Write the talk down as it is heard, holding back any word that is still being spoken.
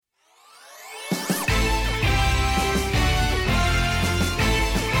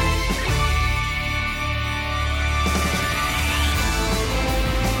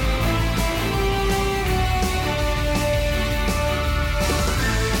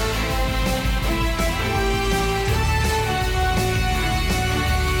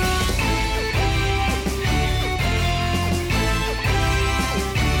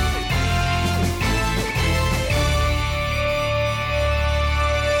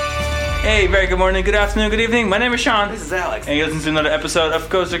Hey, very good morning, good afternoon, good evening. My name is Sean. This is Alex. And you listen to another episode of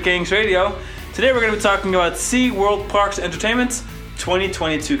Coaster Kings Radio. Today we're going to be talking about SeaWorld Parks Entertainment's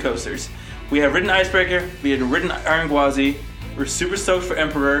 2022 coasters. We have ridden Icebreaker, we have ridden Iron Gwazi, we're super stoked for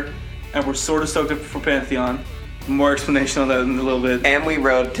Emperor, and we're sort of stoked for Pantheon. More explanation on that in a little bit. And we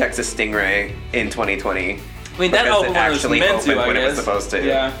rode Texas Stingray in 2020. I mean, that opened when it was meant to, I when guess. It was supposed to.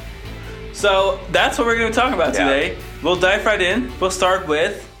 Yeah. So that's what we're going to talk about today. We'll dive right in. We'll start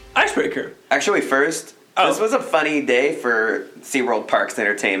with Icebreaker. Actually, first, this was a funny day for SeaWorld Parks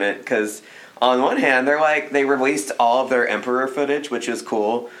Entertainment because on one hand, they released all of their Emperor footage, which is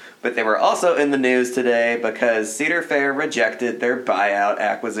cool, but they were also in the news today because Cedar Fair rejected their buyout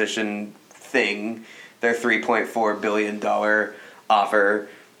acquisition thing, their $3.4 billion offer,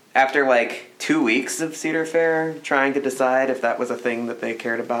 after 2 weeks of Cedar Fair trying to decide if that was a thing that they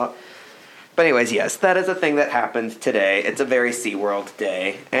cared about. But anyways, yes, that is a thing that happened today. It's a very SeaWorld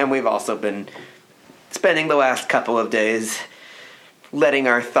day, and we've also been spending the last couple of days letting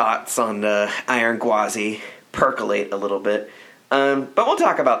our thoughts on the Iron Gwazi percolate a little bit. But we'll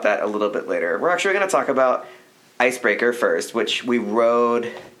talk about that a little bit later. We're actually going to talk about Icebreaker first, which we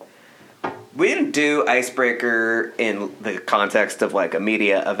rode. We didn't do Icebreaker in the context of a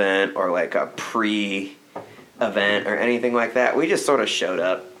media event or a pre-event or anything like that. We just sort of showed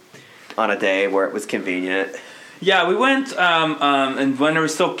up on a day where it was convenient. Yeah, we went, and when there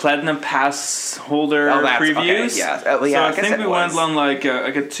was still Platinum Pass holder previews. Okay, yeah. So I think we went on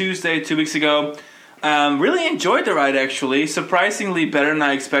a Tuesday 2 weeks ago. Really enjoyed the ride, actually. Surprisingly better than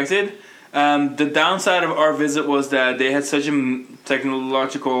I expected. The downside of our visit was that they had such a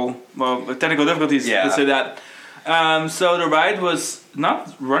technical difficulties, to say that. So the ride was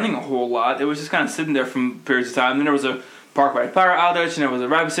not running a whole lot. It was just kind of sitting there for periods of time. Then there was a Park Ride power outage, and there was a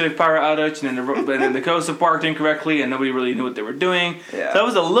Ride Pacific power outage, and then the coaster parked incorrectly, and nobody really knew what they were doing. Yeah. So that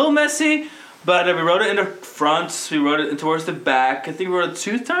was a little messy, but we rode it in the front, we rode it towards the back. I think we rode it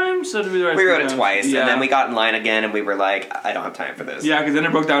 2 times? Or did we rode it twice, and then we got in line again, and we were like, I don't have time for this. Yeah, because then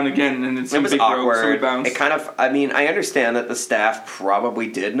it broke down again, and it was awkward. It kind of, I understand that the staff probably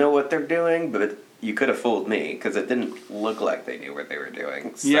did know what they're doing, but you could have fooled me, because it didn't look like they knew what they were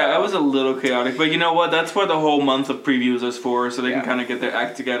doing. So. Yeah, it was a little chaotic, but you know what? That's what the whole month of previews is for, so they can kind of get their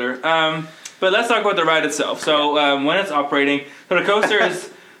act together. But let's talk about the ride itself. So when it's operating, so the coaster is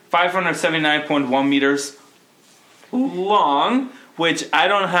 579.1 meters long, which I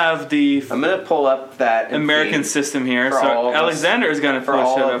don't have the I'm going to pull up that American system here, so Alexander is going to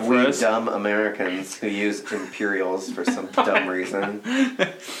pull that up for us. Dumb Americans who use Imperials for some dumb reason.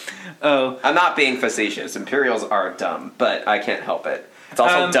 Oh, I'm not being facetious. Imperials are dumb, but I can't help it. It's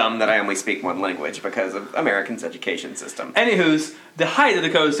also dumb that I only speak one language because of Americans' education system. Anywho's, the height of the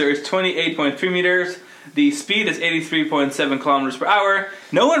coaster is 28.3 meters. The speed is 83.7 kilometers per hour.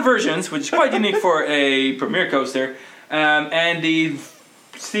 No inversions, which is quite unique for a premier coaster. And the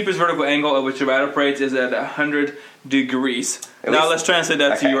steepest vertical angle at which the ride operates is at 100 degrees. Now let's translate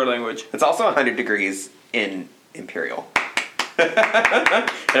that to your language. It's also 100 degrees in Imperial. And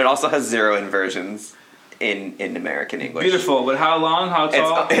it also has 0 inversions in American English. Beautiful, but how long, how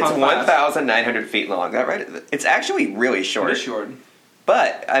tall, It's 1,900 feet long. That right? It's actually really short. It is short.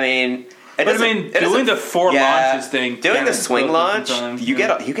 But, doing the 4 launches thing. Doing the swing launch, you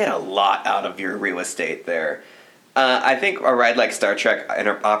get a lot out of your real estate there. I think a ride like Star Trek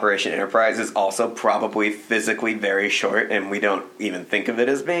Operation Enterprise is also probably physically very short, and we don't even think of it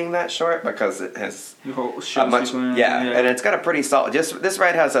as being that short because it has and it's got a pretty solid. This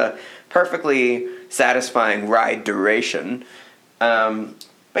ride has a perfectly satisfying ride duration. But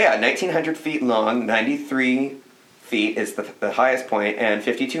yeah, 1,900 feet long, 93 feet is the highest point, and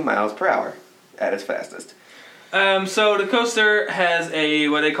 52 miles per hour at its fastest. So the coaster has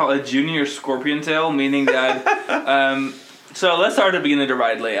what they call a junior scorpion tail, meaning that... so let's start at the beginning of the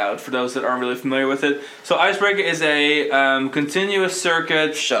ride layout for those that aren't really familiar with it. So Icebreaker is a continuous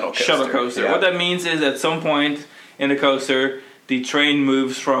circuit shuttle coaster. Yeah. What that means is at some point in the coaster, the train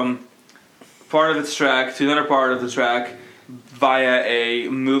moves from part of its track to another part of the track via a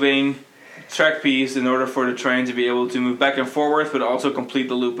moving track piece in order for the train to be able to move back and forward, but also complete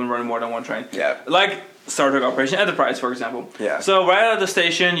the loop and run more than one train. Yeah. Like Star Trek Operation Enterprise, for example. Yeah. So right out of the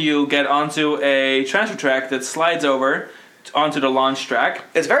station, you get onto a transfer track that slides over onto the launch track.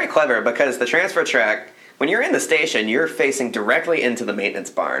 It's very clever because the transfer track, when you're in the station, you're facing directly into the maintenance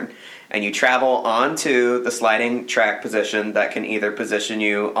barn, and you travel onto the sliding track position that can either position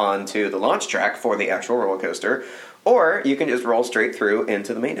you onto the launch track for the actual roller coaster, or you can just roll straight through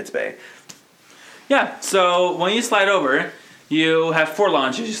into the maintenance bay. Yeah, so when you slide over, you have 4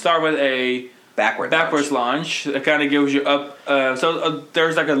 launches. You start with a backwards launch. It kind of gives you up.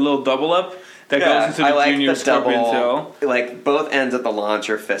 There's like a little double up that goes into the junior Scorpion tail. Like both ends of the launch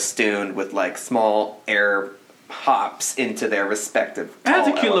are festooned with like small air hops into their respective. It has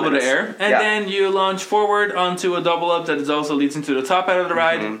a cute little bit of air, and then you launch forward onto a double up that is also leads into the top hat of the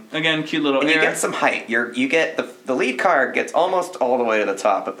ride. Again, cute little and air. You get some height. You get the lead car gets almost all the way to the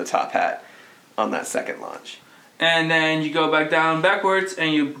top of the top hat on that second launch. And then you go back down backwards,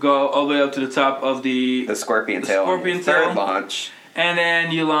 and you go all the way up to the top of the Scorpion tail. Third launch. And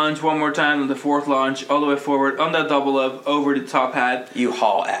then you launch one more time on the fourth launch, all the way forward on that double up over the top hat. You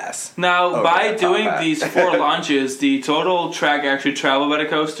haul ass. Now, by doing these 4 launches, the total track actually traveled by the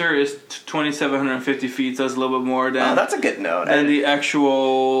coaster is 2,750 feet. So that's a little bit more than. Oh, that's a good note. Than the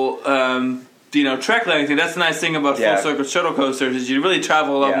actual. Track length. And that's the nice thing about full circle shuttle coasters is you really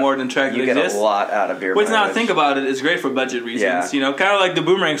travel a lot more than track that exists. You get a lot out of your Which now think about it is great for budget reasons. Kind of like the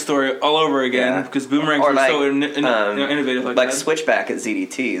Boomerang story all over again because Boomerangs are so innovative like that. Like Switchback at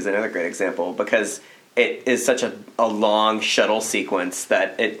ZDT is another great example because it is such a long shuttle sequence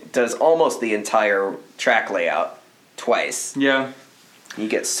that it does almost the entire track layout twice. Yeah. You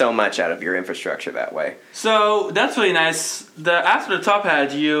get so much out of your infrastructure that way. So that's really nice. After the top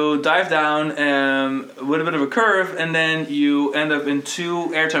hat, you dive down with a bit of a curve, and then you end up in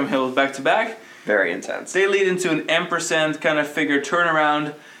 2 airtime hills back to back. Very intense. They lead into an ampersand kind of figure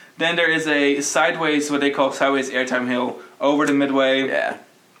turnaround. Then there is a sideways, what they call sideways airtime hill, over the midway. Yeah.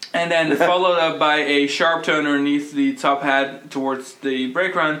 And then followed up by a sharp turn underneath the top hat towards the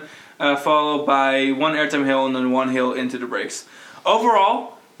brake run, followed by 1 airtime hill and then 1 hill into the brakes.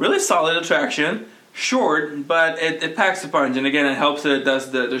 Overall, really solid attraction. Short, but it packs the punch. And again, it helps that it does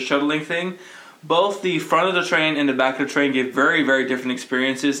the shuttling thing. Both the front of the train and the back of the train give very, very different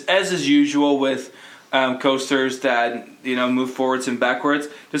experiences, as is usual with coasters that move forwards and backwards.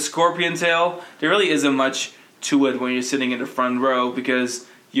 The Scorpion tail, there really isn't much to it when you're sitting in the front row because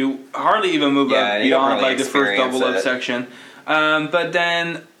you hardly even move up beyond like the first double up section. But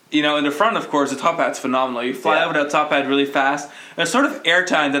then in the front, of course, the top hat's phenomenal. You fly over that top hat really fast. And it's sort of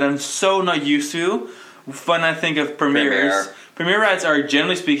airtime that I'm so not used to when I think of premieres. Premiere rides are,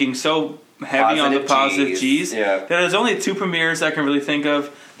 generally speaking, so heavy on the positive G's that there's only 2 premieres I can really think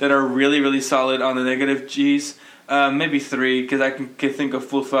of that are really, really solid on the negative G's. Maybe 3, because I can think of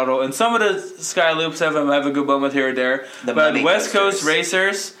Full Throttle. And some of the Sky Loops have a good moment here or there. But West Coast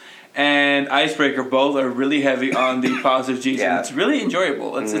Racers and Icebreaker both are really heavy on the positive G's, and it's really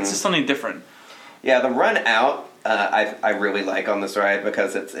enjoyable. It's just something different. Yeah, the run out I really like on this ride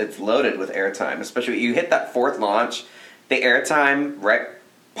because it's loaded with airtime. Especially you hit that 4th launch, the airtime right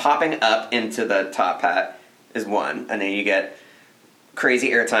popping up into the top hat is 1, and then you get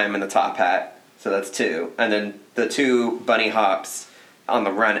crazy airtime in the top hat, so that's 2, and then the 2 bunny hops on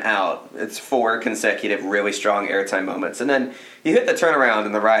the run out, it's 4 consecutive really strong airtime moments. And then you hit the turnaround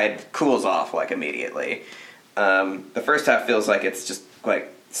and the ride cools off like immediately. The first half feels like it's just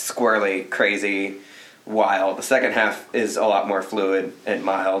like squirrely, crazy, wild. The second half is a lot more fluid and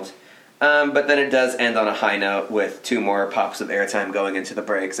mild. But then it does end on a high note with 2 more pops of airtime going into the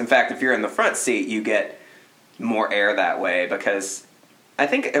brakes. In fact, if you're in the front seat, you get more air that way because I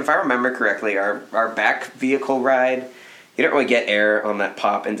think if I remember correctly, our back vehicle ride, you don't really get air on that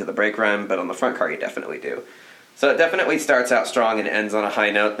pop into the brake run, but on the front car you definitely do. So it definitely starts out strong and ends on a high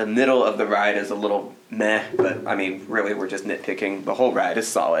note. The middle of the ride is a little meh, but I mean, really, we're just nitpicking. The whole ride is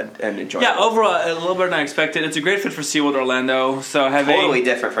solid and enjoyable. Yeah, overall, a little better than I expected. It's a great fit for SeaWorld Orlando. So totally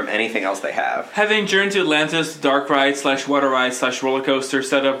different from anything else they have. Having Journey to Atlantis, dark ride / water ride / roller coaster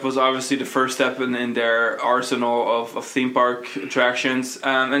setup was obviously the first step in their arsenal of theme park attractions.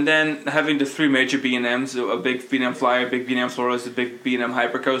 And then having the 3 major B&Ms, a big B&M Flyer, a big B&M Florida, a big B&M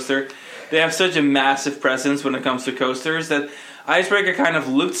Hypercoaster. They have such a massive presence when it comes to coasters that Icebreaker kind of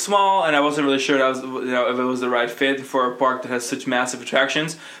looked small, and I wasn't really sure if it was the right fit for a park that has such massive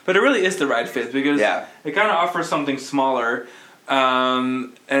attractions. But it really is the right fit because it kind of offers something smaller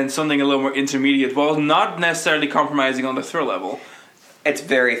and something a little more intermediate, while not necessarily compromising on the thrill level. It's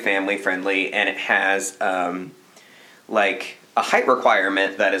very family friendly, and it has like a height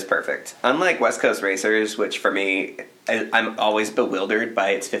requirement that is perfect. Unlike West Coast Racers, which for me, I'm always bewildered by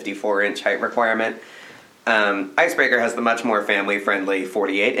its 54-inch height requirement. Icebreaker has the much more family-friendly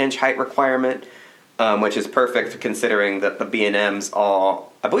 48-inch height requirement, which is perfect considering that the B&Ms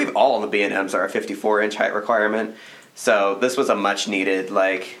I believe all of the B&Ms are a 54-inch height requirement. So this was a much-needed,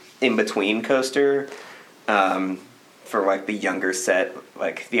 like, in-between coaster for, like, the younger set,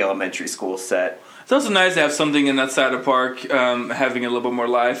 like the elementary school set. It's also nice to have something in that side of the park having a little bit more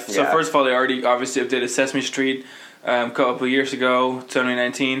life. So first of all, they already obviously updated Sesame Street a couple of years ago,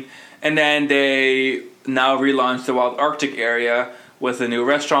 2019. And then they now relaunched the Wild Arctic area with a new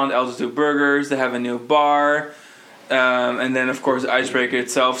restaurant, Altitude Burgers. They have a new bar. And then, of course, Icebreaker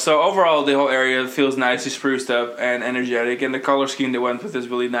itself. So overall, the whole area feels nicely spruced up and energetic. And the color scheme they went with is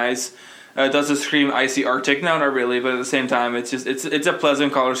really nice. Does it scream icy Arctic? No, not really. But at the same time, it's a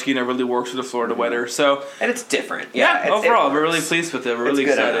pleasant color scheme that really works with the Florida weather. So and it's different. Yeah, overall, we're really pleased with it. We're really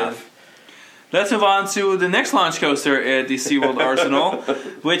excited. Enough. Let's move on to the next launch coaster at the SeaWorld Arsenal,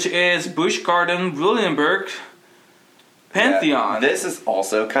 which is Busch Garden Williamsburg Pantheon. Yeah, this is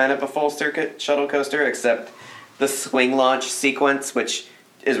also kind of a full circuit shuttle coaster, except the swing launch sequence, which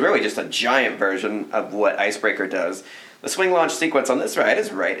is really just a giant version of what Icebreaker does. The swing launch sequence on this ride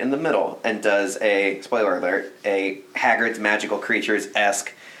is right in the middle and does a, spoiler alert, a Hagrid's Magical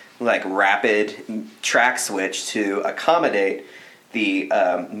Creatures-esque like rapid track switch to accommodate the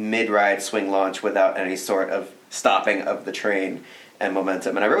mid-ride swing launch without any sort of stopping of the train and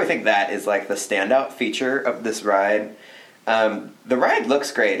momentum. And I really think that is like the standout feature of this ride. The ride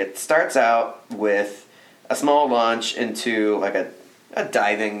looks great. It starts out with a small launch into like a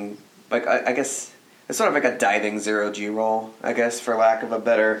diving, like I guess it's sort of like a diving zero-G roll, I guess, for lack of a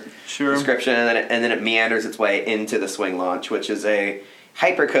better description. And then it meanders its way into the swing launch, which is a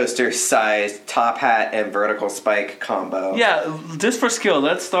hypercoaster-sized top hat and vertical spike combo. Yeah, just for skill,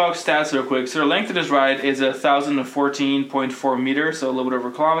 let's talk stats real quick. So the length of this ride is 1,014.4 meters, so a little bit over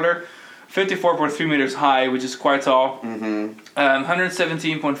a kilometer. 54.3 meters high, which is quite tall.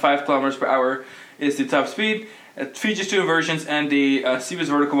 117.5 kilometers per hour is the top speed. It features two inversions, and the steepest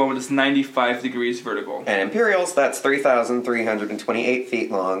vertical moment is 95 degrees vertical. And Imperials, that's 3,328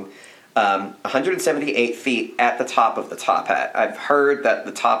 feet long. 178 feet at the top of the top hat. I've heard that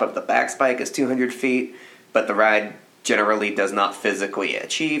the top of the back spike is 200 feet, but the ride generally does not physically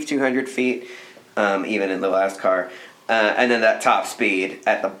achieve 200 feet, even in the last car. And then that top speed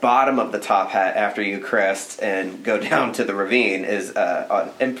at the bottom of the top hat after you crest and go down to the ravine is an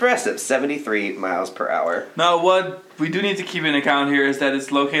impressive 73 miles per hour. Now, what we do need to keep in account here is that it's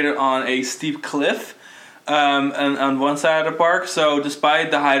located on a steep cliff on one side of the park. So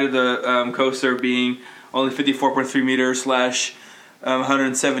despite the height of the coaster being only 54.3 meters /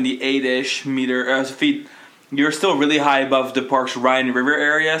 178-ish feet, you're still really high above the park's Rhine River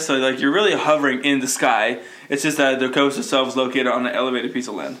area. So like you're really hovering in the sky. It's just that the coaster itself is located on an elevated piece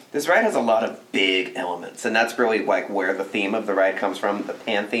of land. This ride has a lot of big elements, and that's really like where the theme of the ride comes from, the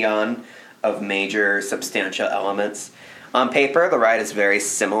pantheon of major substantial elements. On paper, the ride is very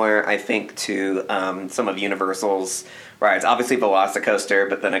similar, I think, to some of Universal's rides. Obviously Velocicoaster,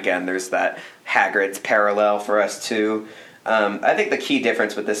 but then again, there's that Hagrid's parallel for us too. I think the key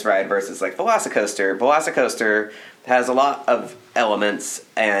difference with this ride versus like Velocicoaster has a lot of elements,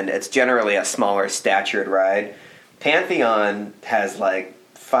 and it's generally a smaller statured ride. Pantheon has like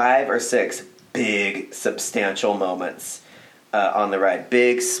 5 or 6 big, substantial moments on the ride.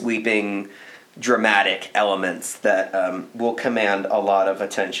 Big, sweeping, dramatic elements that will command a lot of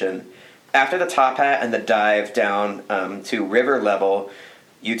attention. After the top hat and the dive down to river level,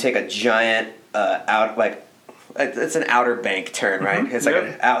 you take a giant it's an outer bank turn, right? It's like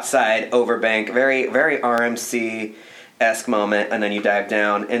an outside overbank, very, very RMC-esque moment, and then you dive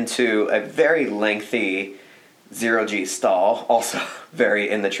down into a very lengthy zero-G stall, also very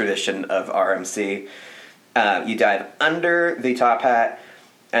in the tradition of RMC. You dive under the top hat,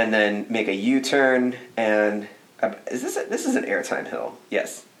 and then make a U-turn, and this is an airtime hill.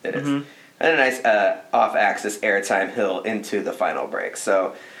 Yes, it is. And a nice off-axis airtime hill into the final break.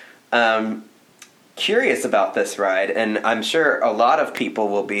 So, curious about this ride, and I'm sure a lot of people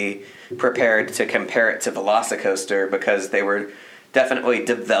will be prepared to compare it to Velocicoaster because they were definitely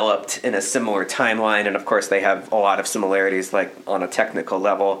developed in a similar timeline, and of course they have a lot of similarities, like on a technical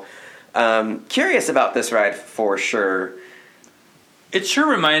level. Curious about this ride for sure. It sure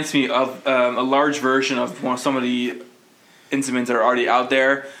reminds me of a large version of some of the instruments that are already out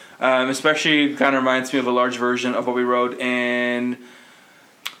there. Especially kind of reminds me of a large version of what we rode in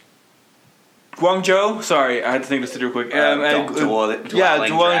Guangzhou. Sorry, I had to think this through real quick. Dwelling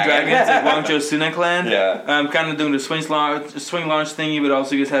Dragons at Guangzhou Sunac Land. Yeah. Kind of doing the swing launch thingy, but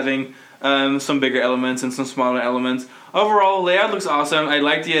also just having some bigger elements and some smaller elements. Overall, layout looks awesome. I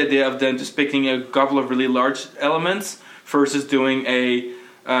like the idea of them just picking a couple of really large elements versus doing a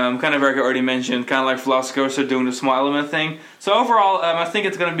kind of like I already mentioned, kind of like Velocicoaster doing the small element thing. So overall, I think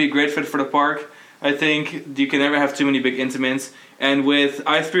it's going to be a great fit for the park. I think you can never have too many big instruments. And with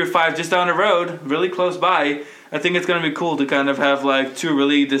I-305 just down the road, really close by, I think it's going to be cool to kind of have like two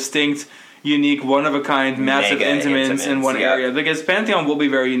really distinct, unique, one-of-a-kind, massive instruments in one area. Because Pantheon will be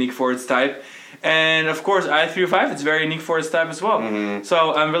very unique for its type. And of course, I-305 is very unique for its type as well. Mm-hmm.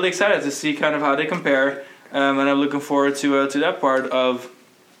 So I'm really excited to see kind of how they compare, and I'm looking forward to that part of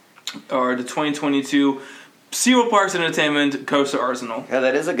the 2022 SeaWorld Parks and Entertainment Coaster Arsenal. Yeah,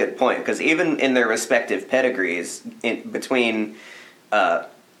 that is a good point, because even in their respective pedigrees, between Giga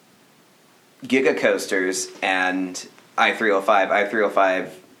Coasters and I-305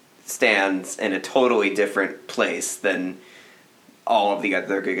 stands in a totally different place than all of the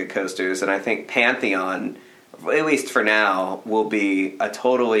other Giga Coasters, and I think Pantheon, at least for now, will be a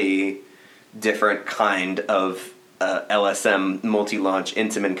totally different kind of LSM multi-launch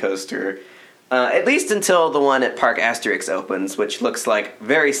Intamin coaster, at least until the one at Park Asterix opens, which looks like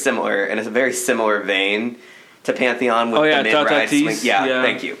very similar, and it's a very similar vein to Pantheon with the mid-ride swing. Yeah,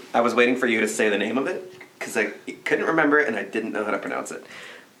 thank you. I was waiting for you to say the name of it, because I couldn't remember it, and I didn't know how to pronounce it.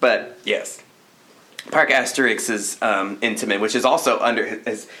 But, yes. Park Asterix's Intamin, which is also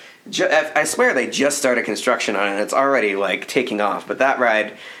I swear they just started construction on it. It's already, taking off. But that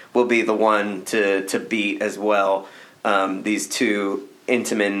ride will be the one to beat as well. These two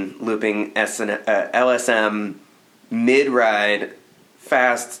Intamin looping LSM mid-ride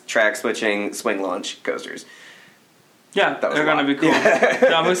fast track switching swing launch coasters. Yeah, they're going to be cool.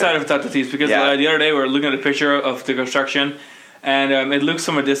 Yeah, I'm excited for Tatatis because the other day we were looking at a picture of the construction, and it looks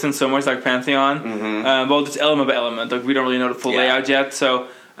from a distance so much like Pantheon. Mm-hmm. Well, it's element by element. We don't really know the full layout yet, so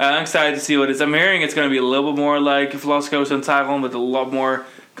I'm excited to see what it is. I'm hearing it's going to be a little bit more like Velocicoaster and Tyron, with a lot more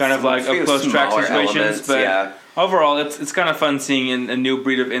kind of like up-close track situations. Elements, but overall, it's kind of fun seeing a new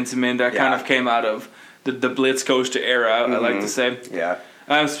breed of Intamin that kind of came out of the Blitz coaster era, I like to say. Yeah.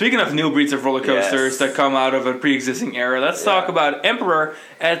 Speaking of new breeds of roller coasters that come out of a pre-existing era, let's talk about Emperor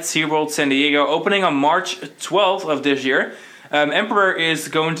at SeaWorld San Diego, opening on March 12th of this year. Emperor is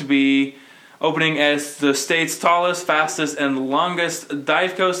going to be opening as the state's tallest, fastest, and longest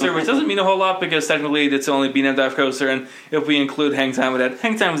dive coaster, which doesn't mean a whole lot because technically it's only B&M dive coaster, and if we include hang time with that,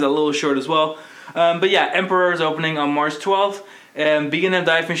 hang time is a little short as well. But yeah, Emperor is opening on March 12th, and B&M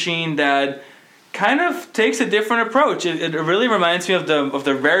dive machine that kind of takes a different approach. It really reminds me of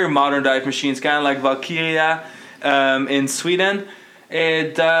the very modern dive machines, kind of like Valkyria in Sweden.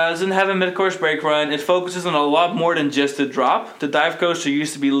 It doesn't have a mid-course brake run. It focuses on a lot more than just the drop. The dive coaster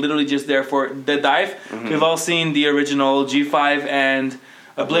used to be literally just there for the dive. Mm-hmm. We've all seen the original G5 and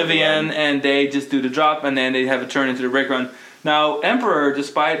Oblivion, and they just do the drop, and then they have it turn into the brake run. Now, Emperor,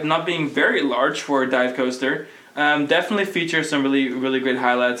 despite not being very large for a dive coaster, definitely features some really, really great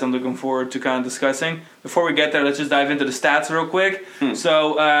highlights I'm looking forward to kind of discussing. Before we get there, let's just dive into the stats real quick.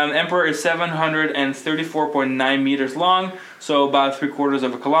 So, Emperor is 734.9 meters long, so about 3/4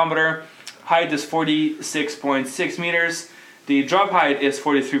 of a kilometer. Height is 46.6 meters. The drop height is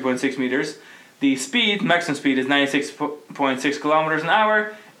 43.6 meters. The maximum speed is 96.6 kilometers an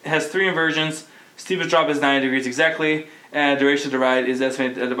hour. It has 3 inversions. Steepest drop is 90 degrees exactly. And the duration of the ride is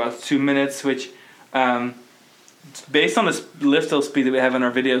estimated at about 2 minutes, which, based on the lift hill speed that we have in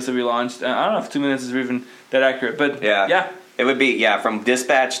our videos that we launched, I don't know if 2 minutes is even that accurate, but yeah. It would be, from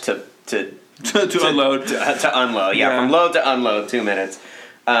dispatch to unload. To unload, from load to unload, 2 minutes.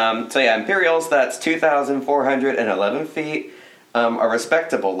 Imperials, that's 2,411 feet. A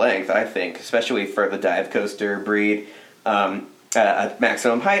respectable length, I think, especially for the dive coaster breed. A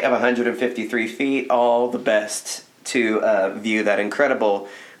maximum height of 153 feet, all the best to view that incredible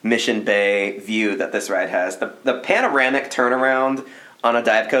Mission Bay view that this ride has. The panoramic turnaround on a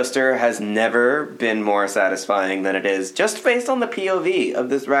dive coaster has never been more satisfying than it is, just based on the POV of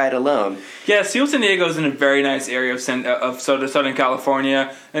this ride alone. Yeah, SeaWorld San Diego is in a very nice area of Southern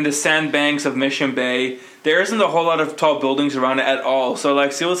California, and the sandbanks of Mission Bay. There isn't a whole lot of tall buildings around it at all. So,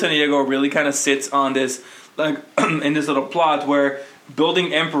 SeaWorld San Diego really kind of sits on this, in this little plot where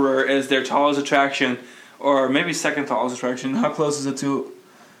building Emperor is their tallest attraction, or maybe second tallest attraction. How close is it to?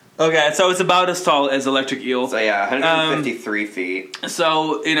 Okay, so it's about as tall as Electric Eel. So 153 feet.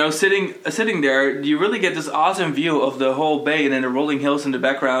 So, sitting there, you really get this awesome view of the whole bay and then the rolling hills in the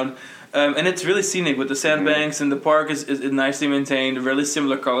background. And it's really scenic with the sandbanks, and the park is nicely maintained, a really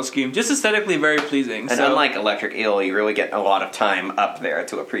similar color scheme, just aesthetically very pleasing. And unlike Electric Eel, you really get a lot of time up there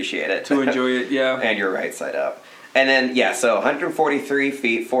to appreciate it. To enjoy it, yeah. And you're right side up. And then, 143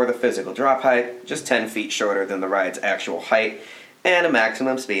 feet for the physical drop height, just 10 feet shorter than the ride's actual height, and a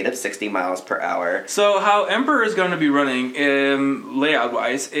maximum speed of 60 miles per hour. So how Emperor is going to be running,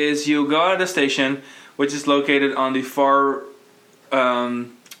 layout-wise, is you go out of the station, which is located on the far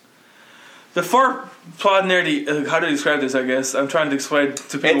plot near the... how do you describe this, I guess? I'm trying to explain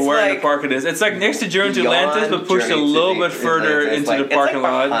to people where in the park it is. It's like next to Journey to Atlantis, but pushed a little bit further into the parking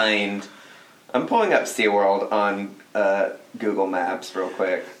lot. I'm pulling up SeaWorld on Google Maps real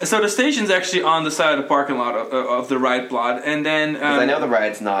quick. So the station's actually on the side of the parking lot of the ride plot, and then... I know the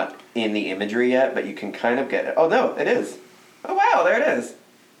ride's not in the imagery yet, but you can kind of get it. Oh, no, it is. Oh, wow, there it is.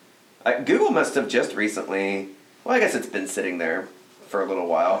 Google must have just recently... Well, I guess it's been sitting there for a little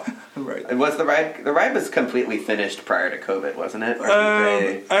while. Right. And was the ride was completely finished prior to COVID, wasn't it? Or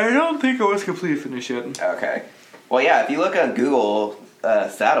I don't think it was completely finished yet. Okay. Well, yeah, if you look on Google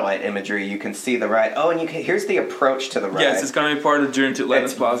satellite imagery, you can see the ride. Oh, and here's the approach to the ride. Yes, it's going to be part of the journey to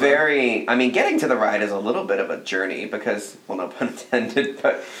Atlantis Plaza. Getting to the ride is a little bit of a journey because, well, no pun intended,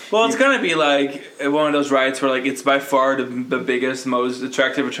 but... Well, it's going to be like one of those rides where like it's by far the biggest, most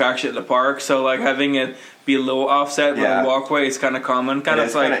attractive attraction at the park. So like having it be a little offset with a walkway is kind of common. Like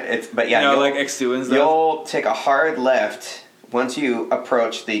X2 and stuff. You'll take a hard left once you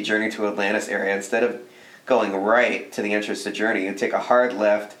approach the Journey to Atlantis area. Instead of going right to the entrance to Journey, you take a hard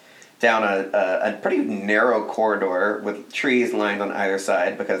left down a pretty narrow corridor with trees lined on either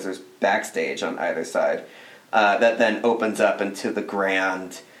side because there's backstage on either side. That then opens up into the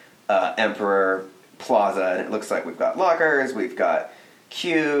grand Emperor Plaza, and it looks like we've got lockers, we've got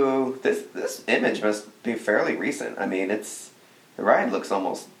queue. This image must be fairly recent. I mean, the ride looks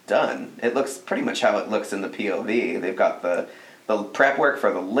almost done. It looks pretty much how it looks in the POV. They've got the prep work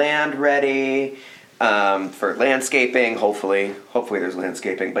for the land ready. For landscaping, hopefully there's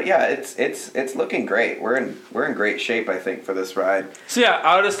landscaping. But yeah, it's looking great. We're in great shape, I think, for this ride. So yeah,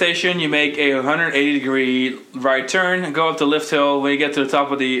 out of the station, you make a 180-degree right turn, go up the lift hill. When you get to the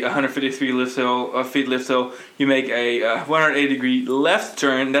top of the 153 feet lift hill, you make a 180-degree left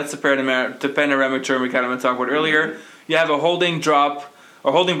turn. That's the panoramic turn we kind of talked about earlier. Mm-hmm. You have a holding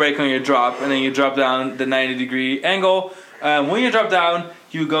brake on your drop, and then you drop down the 90-degree angle. When you drop down,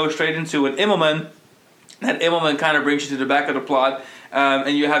 you go straight into an Immelman. That Immelman kind of brings you to the back of the plot,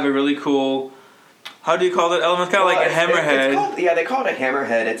 and you have a really cool, how do you call that element? Kind of like a hammerhead. They call it a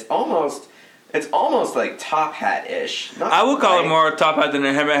hammerhead. It's almost like top hat-ish. I would call it more top hat than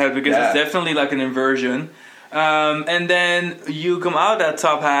a hammerhead because it's definitely like an inversion. And then you come out of that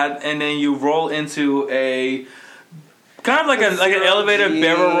top hat, and then you roll into a... kind of like an elevator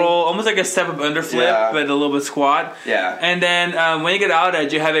barrel roll, almost like a step-up underflip, but a little bit squat. Yeah. And then when you get out of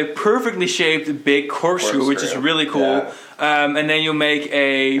it, you have a perfectly shaped big corkscrew, which is really cool. Yeah. And then you make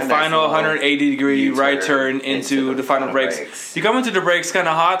a final 180-degree right turn into the final brakes. You come into the brakes kind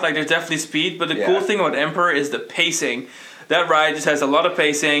of hot, like there's definitely speed, but the cool thing about Emperor is the pacing. That ride just has a lot of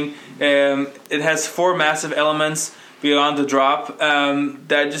pacing. It has 4 massive elements beyond the drop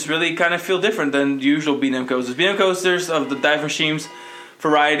that just really kind of feel different than usual B&M coasters. B&M coasters of the dive machine's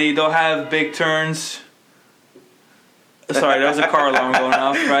variety, they'll have big turns. Sorry, there was a car alarm going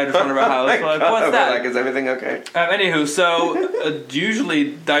off right in front of our house. What's that? Like, is everything okay? Anywho, so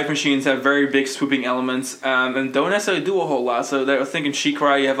usually dive machines have very big swooping elements and don't necessarily do a whole lot. So I was thinking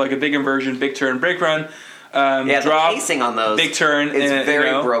She-Cry, you have like a big inversion, big turn, brake run. Drop, the pacing on those big turn is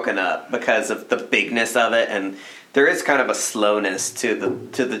very broken up because of the bigness of it, and there is kind of a slowness to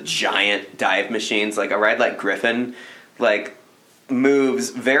the giant dive machines. Like a ride like Griffin, like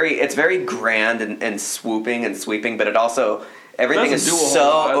moves it's very grand and swooping and sweeping, but it also everything is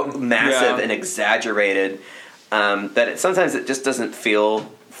so massive and exaggerated that sometimes it just doesn't feel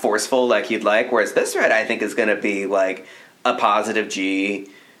forceful like you'd like. Whereas this ride, I think, is going to be like a positive G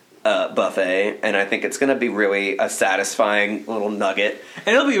buffet, and I think it's going to be really a satisfying little nugget.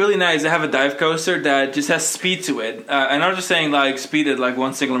 And it'll be really nice to have a dive coaster that just has speed to it. And I'm not just saying like speed at like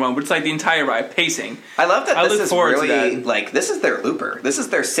one single moment, but it's like the entire ride pacing. I love that this is really like this is their looper. This is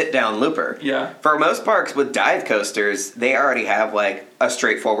their sit down looper. Yeah. For most parks with dive coasters, they already have like a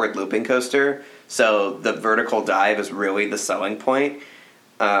straightforward looping coaster, so the vertical dive is really the selling point.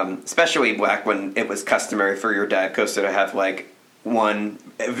 Especially back when it was customary for your dive coaster to have like one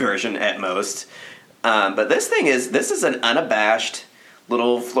version at most, but this is an unabashed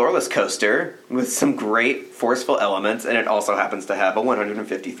little floorless coaster with some great forceful elements, and it also happens to have a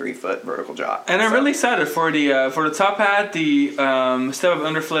 153-foot vertical drop. And I'm really excited for the top hat, the step-up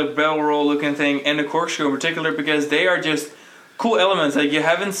underflip, barrel roll looking thing, and the corkscrew in particular, because they are just cool elements that you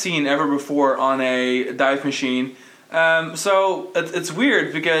haven't seen ever before on a dive machine. So it's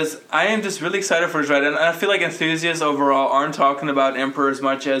weird because I am just really excited for this ride, and I feel like enthusiasts overall aren't talking about Emperor as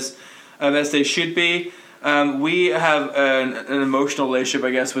much as they should be. We have an emotional relationship,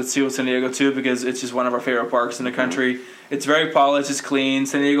 I guess, with SeaWorld San Diego too, because it's just one of our favorite parks in the country. It's very polished, it's clean.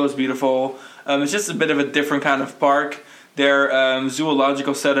 San Diego's beautiful. It's just a bit of a different kind of park. Their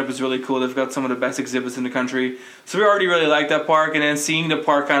zoological setup is really cool. They've got some of the best exhibits in the country. So we already really like that park. And then seeing the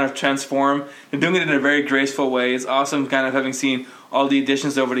park kind of transform, they're doing it in a very graceful way. It's awesome kind of having seen all the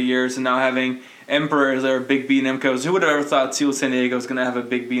additions over the years and now having Emperor as our big B&M coaster. Who would have ever thought SeaWorld San Diego was going to have a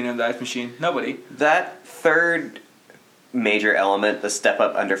big B&M dive machine? Nobody. That third major element, the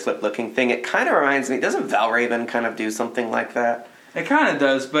step-up underflip looking thing, it kind of reminds me, doesn't Valraven kind of do something like that? It kind of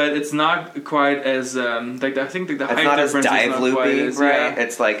does, but it's not quite as like I think the height it's not as difference dive is not loopy, quite as, right? Yeah.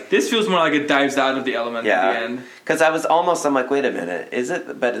 It's like This feels more like it dives out of the element at the end. Because I'm like, wait a minute, is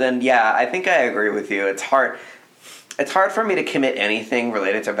it? But then, yeah, I think I agree with you. It's hard. It's hard for me to commit anything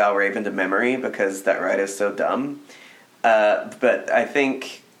related to Valraven to memory because that ride is so dumb. But I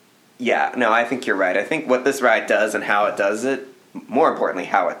think, I think you're right. I think what this ride does and how it does it, more importantly,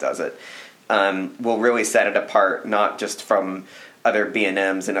 how it does it, will really set it apart, not just from other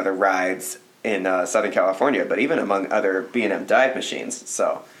B&Ms and other rides in Southern California, but even among other B&M dive machines.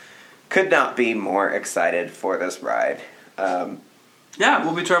 So, could not be more excited for this ride.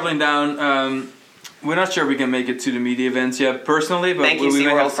 We'll be traveling down. We're not sure we can make it to the media events yet, personally. But Thank you,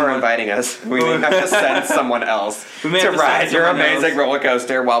 SeaWorld, for inviting us. We may have to send someone else to ride your amazing roller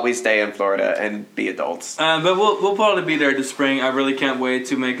coaster while we stay in Florida and be adults. But we'll probably be there this spring. I really can't wait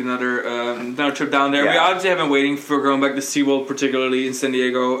to make another trip down there. Yeah. We obviously have been waiting for going back to SeaWorld, particularly in San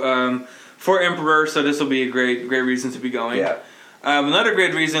Diego, for Emperor, so this will be a great reason to be going. Yeah. Another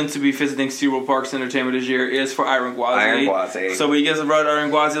great reason to be visiting SeaWorld Parks and Entertainment this year is for Iron Gwazi. So we just rode Iron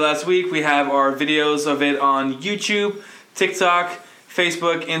Gwazi last week. We have our videos of it on YouTube, TikTok,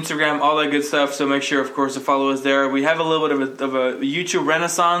 Facebook, Instagram, all that good stuff. So make sure, of course, to follow us there. We have a little bit of a YouTube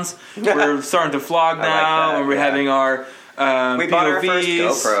renaissance. We're starting to vlog now, and we're having our we bought our first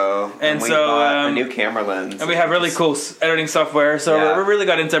GoPro, and we bought a new camera lens. And we have really cool editing software. So we really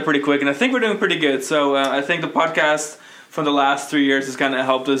got into it pretty quick, and I think we're doing pretty good. So I think the podcast from the last 3 years has kind of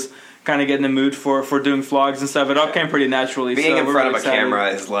helped us kind of get in the mood for doing vlogs and stuff. It all came pretty naturally. Being in front of a camera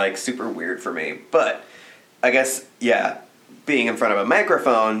is like super weird for me. But I guess, being in front of a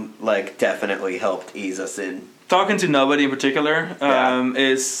microphone like definitely helped ease us in. Talking to nobody in particular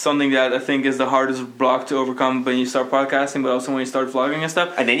is something that I think is the hardest block to overcome when you start podcasting, but also when you start vlogging and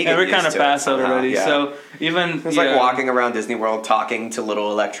stuff. And then you get we're kind of past that already. Yeah. So even it's like walking around Disney World talking to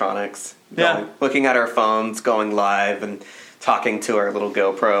little electronics. Looking at our phones, going live, and talking to our little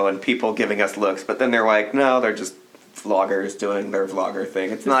GoPro, and people giving us looks. But then they're like, no, they're just vloggers doing their vlogger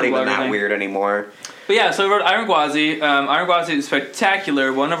thing. It's not even that weird anymore. But so we rode Iron Gwazi. Iron Gwazi is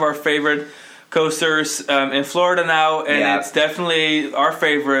spectacular. One of our favorite coasters in Florida now, and it's definitely our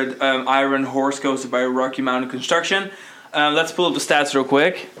favorite iron horse coaster by Rocky Mountain Construction. Let's pull up the stats real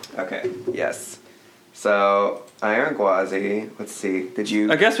quick. Okay, yes. So, Iron Gwazi, let's see, did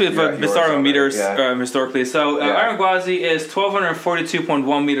you... I guess we've been starting with meters historically. So, Iron Gwazi is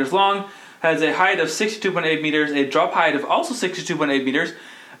 1,242.1 meters long, has a height of 62.8 meters, a drop height of also 62.8 meters,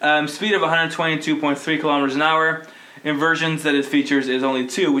 speed of 122.3 kilometers an hour. Inversions that it features is only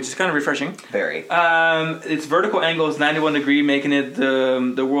 2, which is kind of refreshing. Very. Its vertical angle is 91 degrees, making it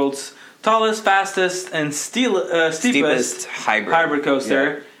the world's tallest, fastest, and steepest hybrid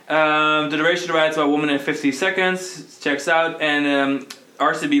coaster. The duration of the ride is about 1 minute and 50 seconds. Checks out, and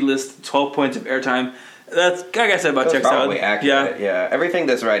RCB lists 12 points of airtime. That's, like I said, about checks out. Probably accurate. Yeah. Everything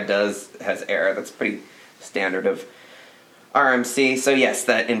this ride does has air. That's pretty standard of RMC. So yes,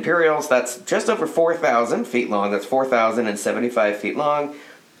 that Imperials, that's just over 4,000 feet long. That's 4,075 feet long.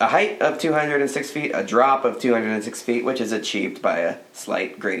 A height of 206 feet, a drop of 206 feet, which is achieved by a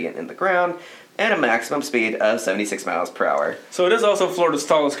slight gradient in the ground, and a maximum speed of 76 miles per hour. So it is also Florida's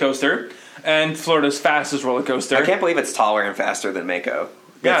tallest coaster, and Florida's fastest roller coaster. I can't believe it's taller and faster than Mako.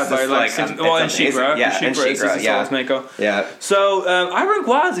 Yeah, by like in SheiKra. Yeah. Mako. Yeah. So, Iron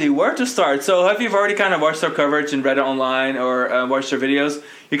Gwazi, where to start? So, have you already kind of watched our coverage and read it online or watched our videos?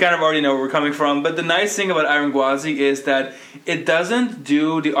 You kind of already know where we're coming from. But the nice thing about Iron Gwazi is that it doesn't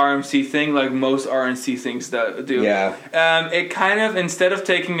do the RMC thing like most RMC things do. Yeah. It kind of, instead of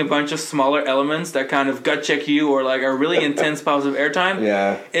taking a bunch of smaller elements that kind of gut check you or like are really intense piles of airtime,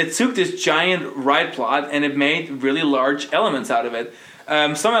 it took this giant ride plot and it made really large elements out of it.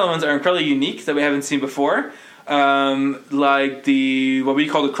 Some elements are incredibly unique that we haven't seen before, like what we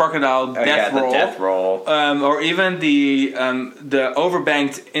call the crocodile death roll, or even the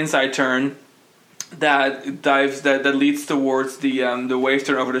overbanked inside turn that dives that leads towards the wave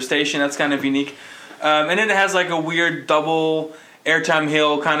turn over the station. That's kind of unique, and then it has like a weird double airtime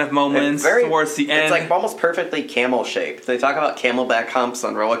hill kind of moments towards the end. It's like almost perfectly camel shaped. They talk about camelback humps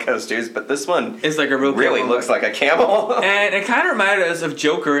on roller coasters, but this one is like a real really looks like a camel. And it kind of reminded us of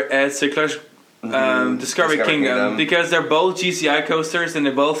Joker at Circular Discovery Kingdom, because they're both GCI coasters and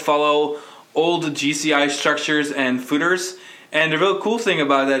they both follow old GCI structures and footers. And the real cool thing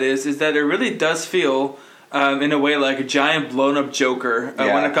about that is that it really does feel, in a way, like a giant blown up Joker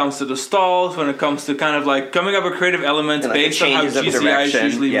when it comes to the stalls, when it comes to kind of like coming up with creative elements like based on how GCIs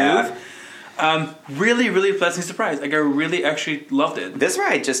usually move. Really, really pleasantly surprised. Like I really actually loved it. This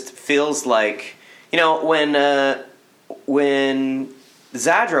ride just feels like, when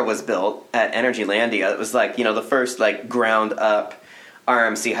Zadra was built at Energylandia, it was like, the first like ground up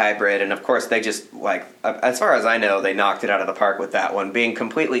RMC hybrid, and of course they just like, as far as I know, they knocked it out of the park with that one, being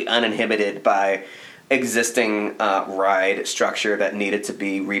completely uninhibited by existing ride structure that needed to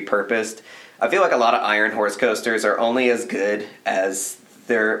be repurposed. I feel like a lot of Iron Horse coasters are only as good as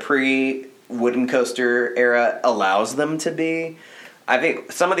their pre-wooden coaster era allows them to be. I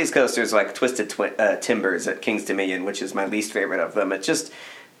think some of these coasters, like Twisted Timbers at King's Dominion, which is my least favorite of them, it just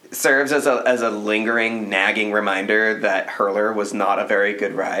serves as a lingering, nagging reminder that Hurler was not a very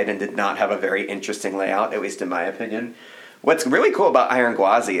good ride and did not have a very interesting layout, at least in my opinion. What's really cool about Iron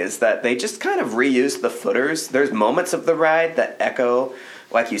Gwazi is that they just kind of reused the footers. There's moments of the ride that echo,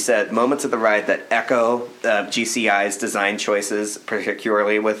 like you said, moments of the ride that echo GCI's design choices,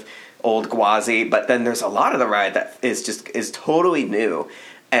 particularly with old Gwazi, but then there's a lot of the ride that is totally new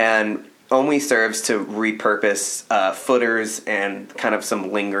and only serves to repurpose footers and kind of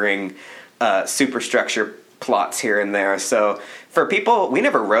some lingering superstructure plots here and there. So for people, we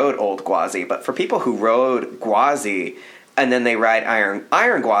never rode old Gwazi, but for people who rode Gwazi and then they ride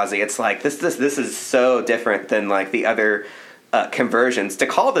Iron Gwazi, it's like this is so different than like the other conversions. To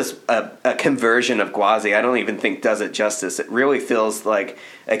call this a conversion of Gwazi, I don't even think does it justice. It really feels like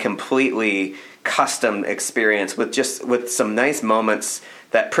a completely custom experience with some nice moments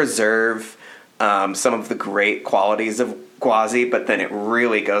that preserve some of the great qualities of Gwazi, but then it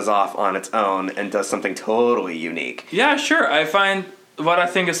really goes off on its own and does something totally unique. Yeah, sure. I find what I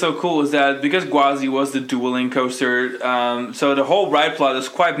think is so cool is that because Gwazi was the dueling coaster, so the whole ride plot is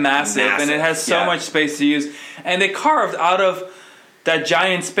quite massive and it has so much space to use. And they carved out of that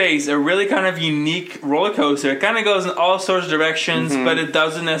giant space a really kind of unique roller coaster. It kind of goes in all sorts of directions, but it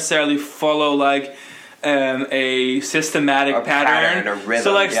doesn't necessarily follow like a systematic pattern. A rhythm,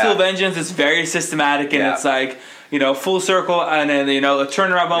 so like Steel Vengeance is very systematic and it's like, full circle and then, a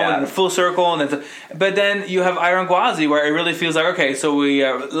turnaround moment and a full circle. And but then you have Iron Gwazi where it really feels like, okay, so we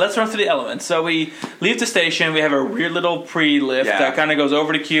let's run through the elements. So we leave the station. We have a weird little pre-lift that kind of goes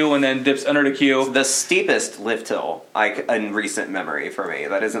over the queue and then dips under the queue. It's the steepest lift hill in recent memory for me.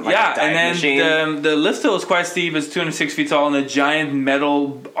 That isn't like a dive and then machine. The lift hill is quite steep. It's 206 feet tall and a giant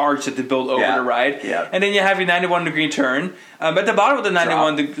metal arch that they built over the ride. Yeah. And then you have your 91-degree turn. At the bottom of the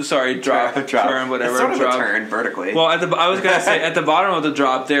 91, drop, turn, whatever. It's sort of drop. a turn vertically. Well, I was going to say, at the bottom of the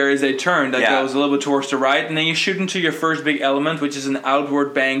drop, there is a turn that goes a little bit towards the right, and then you shoot into your first big element, which is an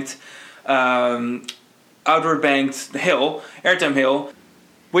outward banked hill, airtime hill,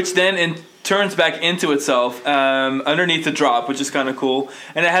 which then turns back into itself underneath the drop, which is kind of cool.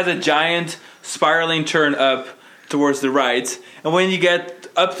 And it has a giant spiraling turn up towards the right. And when you get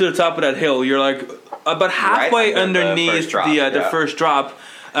up to the top of that hill, you're like about halfway underneath the first drop.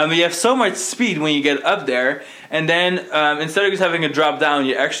 You have so much speed when you get up there, and then instead of just having a drop down,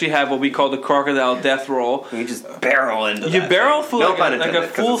 you actually have what we call the crocodile death roll. You just barrel into You barrel full, no like a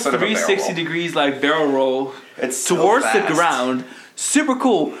full 360 degrees like barrel roll towards the ground. Super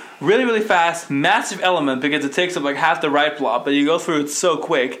cool, really, really fast, massive element because it takes up like half the ride plot, but you go through it so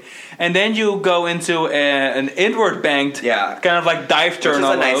quick. And then you go into an inward banked kind of like dive turn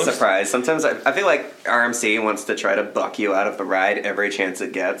almost. Which is a nice surprise. Sometimes I feel like RMC wants to try to buck you out of the ride every chance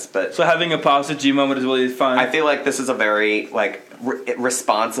it gets. But so having a positive G moment is really fun. I feel like this is a very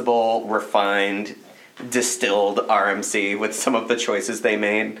responsible, refined, distilled RMC with some of the choices they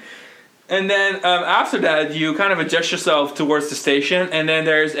made. And then after that, you kind of adjust yourself towards the station, and then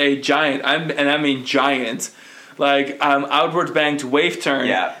there's a giant, I mean giant, like outward banked wave turn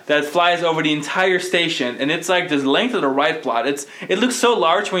that flies over the entire station, and it's like the length of the ride plot. It looks so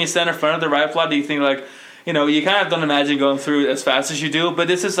large when you stand in front of the ride plot that you think like, you kind of don't imagine going through it as fast as you do. But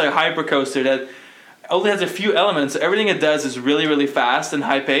this is a hyper coaster that only has a few elements. So everything it does is really, really fast and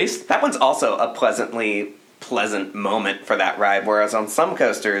high paced. That one's also a pleasant moment for that ride, whereas on some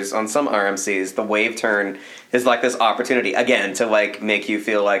coasters, on some RMCs, the wave turn is like this opportunity again to like make you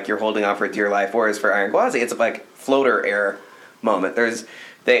feel like you're holding on for dear life, whereas for Iron Gwazi it's like floater air moment.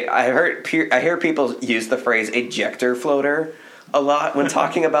 I hear people use the phrase ejector floater a lot when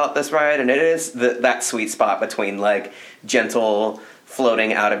talking about this ride, and it is that sweet spot between like gentle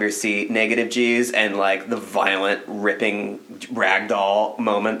floating out of your seat negative G's and like the violent ripping ragdoll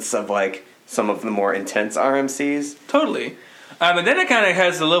moments of like some of the more intense RMCs. Totally. And then it kind of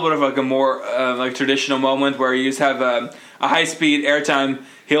has a little bit of like a more like traditional moment where you just have a high-speed airtime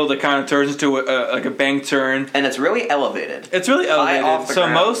hill that kind of turns into like a bank turn. And it's really elevated. It's really elevated. Off the so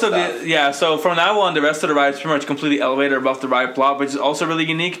ground most of stuff. so from now on, the rest of the ride is pretty much completely elevated above the ride plot, which is also really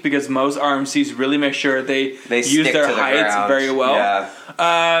unique because most RMCs really make sure they use their heights very well. Yeah.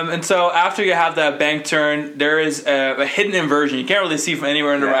 And so after you have that bank turn, there is a hidden inversion. You can't really see from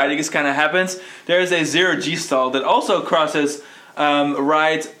anywhere in the ride. It just kind of happens. There is a zero G stall that also crosses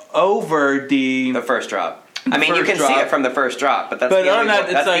rides over the first drop. I mean, you can see it from the first drop, but that's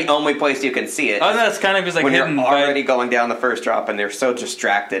the only place you can see it. Oh, no, it's kind of just like when hidden. You're already going down the first drop, and they're so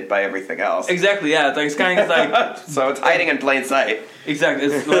distracted by everything else. Exactly, yeah. It's kind of like so it's hiding in plain sight. Exactly,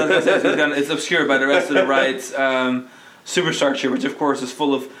 it's obscured by the rest of the ride's superstructure, which of course is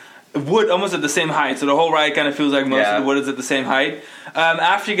full of wood, almost at the same height. So the whole ride kind of feels like most of the wood is at the same height.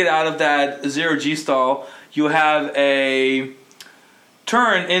 After you get out of that zero G stall, you have a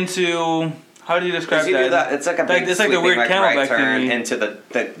turn into. How do you describe that? It's like a big it's like the weird camelback turn thing into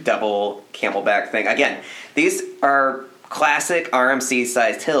the double camelback thing. Again, these are classic RMC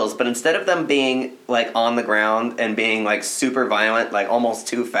sized hills, but instead of them being like on the ground and being like super violent, like almost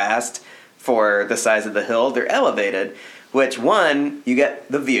too fast for the size of the hill, they're elevated. Which one, you get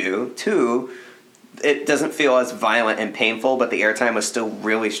the view. Two, it doesn't feel as violent and painful, but the airtime is still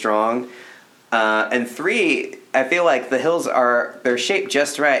really strong. And three, I feel like the hills they're shaped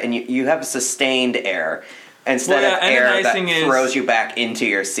just right, and you have sustained air instead of air that throws you back into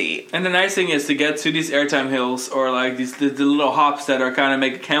your seat. And the nice thing is to get to these airtime hills, or like the little hops that are kind of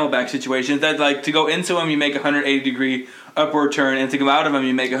make a camelback situation, that like to go into them you make a 180-degree upward turn, and to come out of them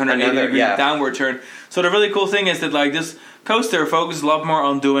you make a 180-degree downward turn. So the really cool thing is that like this coaster focuses a lot more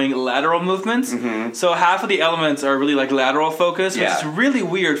on doing lateral movements. Mm-hmm. So half of the elements are really like lateral focus, which is really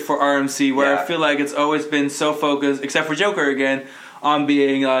weird for RMC, where I feel like it's always been so focused, except for Joker again, on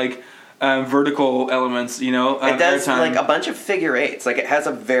being like vertical elements, you know. It does like a bunch of figure eights. Like it has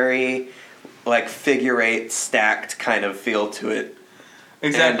a very like figure eight stacked kind of feel to it.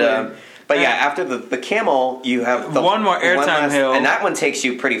 Exactly. But after the camel, you have one more airtime hill, and that one takes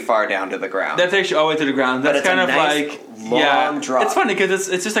you pretty far down to the ground. That takes you all the way to the ground. That's kind of nice, like long drop. It's funny because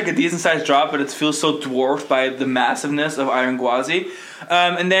it's just like a decent sized drop, but it feels so dwarfed by the massiveness of Iron Gwazi.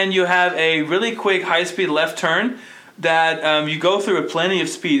 And then you have a really quick high speed left turn that you go through with plenty of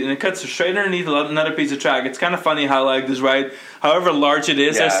speed, and it cuts straight underneath another piece of track. It's kind of funny how like this ride, however large it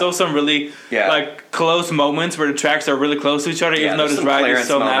is, there's still some really like close moments where the tracks are really close to each other, even though this ride is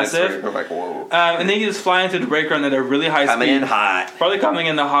so massive. Like, whoa. And then you just fly into the brake run at a really high speed. Coming in hot. Probably coming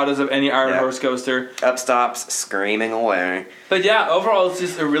in the hottest of any Iron Horse coaster. Up stops, screaming away. But yeah, overall it's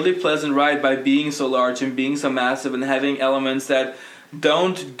just a really pleasant ride by being so large and being so massive and having elements that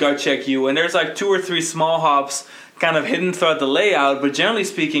don't gut check you. And there's like 2 or 3 small hops kind of hidden throughout the layout, but generally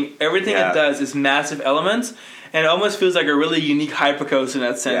speaking, everything it does is massive elements, and it almost feels like a really unique hypercoaster in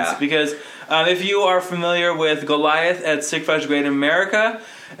that sense. Because if you are familiar with Goliath at Six Flags Great America,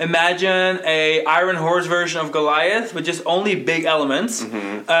 imagine a Iron Horse version of Goliath with just only big elements,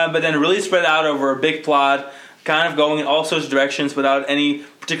 but then really spread out over a big plot, kind of going in all sorts of directions without any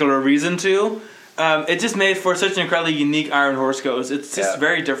particular reason to. It just made for such an incredibly unique Iron Horse coaster. It's just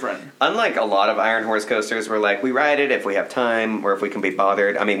very different. Unlike a lot of Iron Horse coasters where like we ride it if we have time or if we can be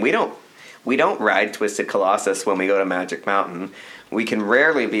bothered. I mean, we don't ride Twisted Colossus when we go to Magic Mountain. We can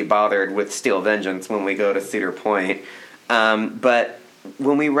rarely be bothered with Steel Vengeance when we go to Cedar Point. But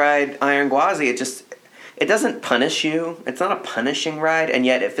when we ride Iron Gwazi, it doesn't punish you. It's not a punishing ride, and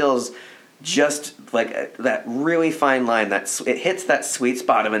yet it feels just like that really fine line that it hits that sweet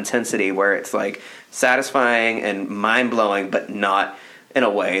spot of intensity where it's like satisfying and mind-blowing, but not in a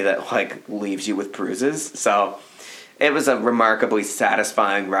way that like leaves you with bruises. So it was a remarkably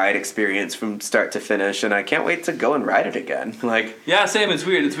satisfying ride experience from start to finish, and I can't wait to go and ride it again. Like, yeah, same. It's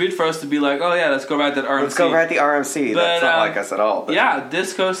weird. It's weird for us to be like, oh yeah, let's go ride that RMC. Let's go ride the RMC. But, that's not like us at all. But yeah,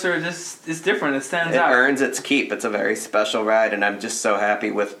 this coaster is different. It stands out. It earns its keep. It's a very special ride, and I'm just so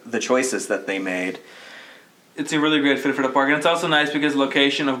happy with the choices that they made. It's a really great fit for the park, and it's also nice because the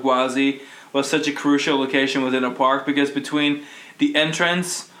location of Gwazi was such a crucial location within a park, because between the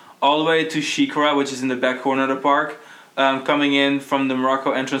entrance all the way to Shikara, which is in the back corner of the park, coming in from the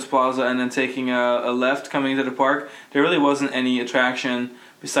Morocco Entrance Plaza and then taking a left coming into the park, there really wasn't any attraction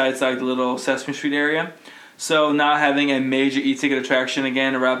besides like the little Sesame Street area. So now having a major e-ticket attraction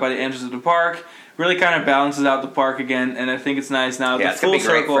again right by the entrance of the park really kind of balances out the park again, and I think it's nice now. Yeah, the full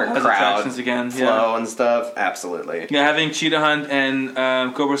circle has attractions again. Flow and stuff, absolutely. Yeah, having Cheetah Hunt and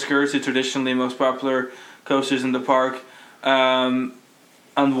Cobra Skirts, the traditionally most popular coasters in the park,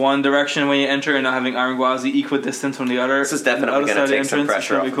 on one direction when you enter and not having Iron Gwazi equidistant from the other. This is definitely going to take some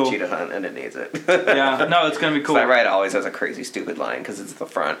pressure off of Cheetah Hunt, and it needs it. Yeah, no, it's going to be cool. That ride always has a crazy stupid line because it's the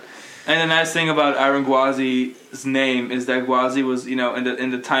front. And the nice thing about Iron Gwazi's name is that Gwazi was,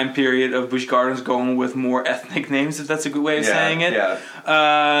 in the time period of Busch Gardens going with more ethnic names, if that's a good way of saying it.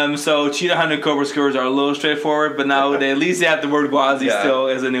 Yeah. So Cheetah Hunt and Cobra Skewers are a little straightforward, but now they at least have the word Gwazi still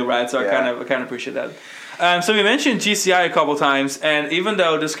as a new ride, so I kind of appreciate that. So we mentioned GCI a couple times, and even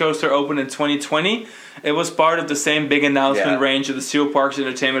though this coaster opened in 2020, it was part of the same big announcement range of the SeaWorld Parks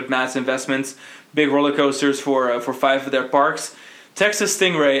Entertainment Mass Investments, big roller coasters for 5 of their parks. Texas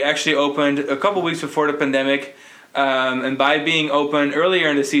Stingray actually opened a couple weeks before the pandemic, and by being open earlier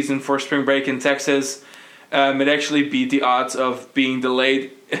in the season for spring break in Texas, it actually beat the odds of being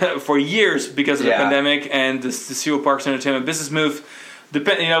delayed for years because of the pandemic and the SeaWorld Parks Entertainment business move,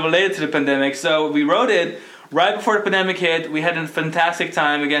 related to the pandemic. So we rode it right before the pandemic hit. We had a fantastic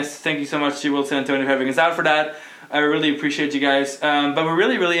time. Again, thank you so much to SeaWorld San Antonio for having us out for that. I really appreciate you guys. But we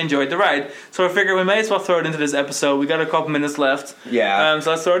really, really enjoyed the ride. So I figured we may as well throw it into this episode. We got a couple minutes left. Yeah.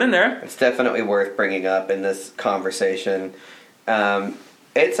 So let's throw it in there. It's definitely worth bringing up in this conversation.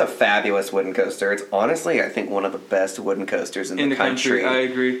 It's a fabulous wooden coaster. It's honestly, I think, one of the best wooden coasters in the country. I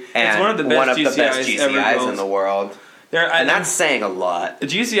agree. And it's one of the best GCIs in the world. And that's saying a lot. The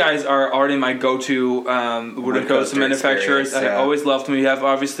GCIs are already my go-to wooden coaster manufacturers. I always loved them. We have,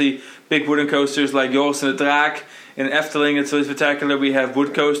 obviously, big wooden coasters like Joris and the Draak. In Efteling, it's really spectacular. We have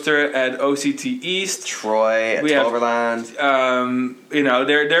Wood Coaster at OCT East. Troy at Toverland.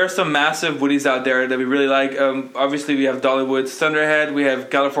 There are some massive woodies out there that we really like. Obviously, we have Dollywood's Thunderhead. We have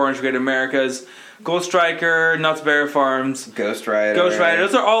California's Great Americas. Gold Striker, Knott's Berry Farms. Ghost Rider.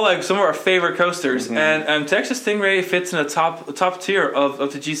 Those are all like some of our favorite coasters. Mm-hmm. And Texas Stingray fits in the top tier of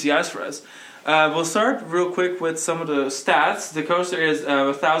the GCIs for us. We'll start real quick with some of the stats. The coaster is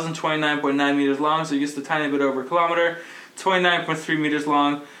 1,029.9 meters long, so just a tiny bit over a kilometer. 29.3 meters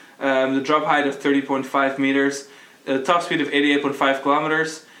long. The drop height of 30.5 meters. The top speed of 88.5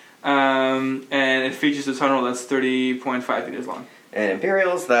 kilometers. And it features a tunnel that's 30.5 meters long. And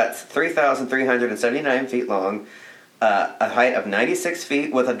Imperials, that's 3,379 feet long. A height of 96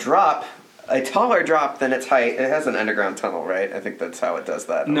 feet with a taller drop than its height. It has an underground tunnel, right? I think that's how it does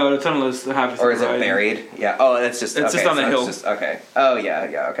that. No, the tunnel is half. Or is it buried? Yeah. Oh, it's just on the hill. Okay. Oh,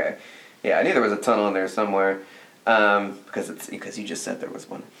 yeah. Okay. Yeah, I knew there was a tunnel in there somewhere. Because you just said there was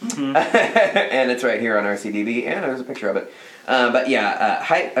one. Mm-hmm. And it's right here on RCDB, and there's a picture of it.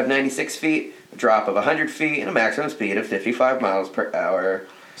 Height of 96 feet, drop of 100 feet, and a maximum speed of 55 miles per hour.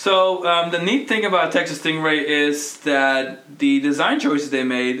 So the neat thing about Texas Stingray is that the design choices they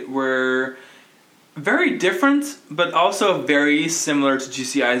made were very different, but also very similar to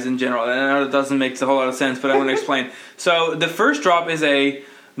GCIs in general. And I know that doesn't make a whole lot of sense, but I want to explain. So the first drop is a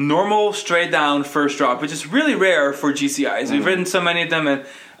normal straight down first drop, which is really rare for GCIs. We've ridden so many of them, and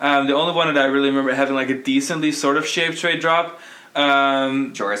the only one that I really remember having like a decently sort of shaped straight drop.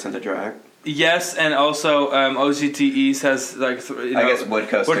 Joris and the Draak. Yes, and also OCT East has like I guess Wood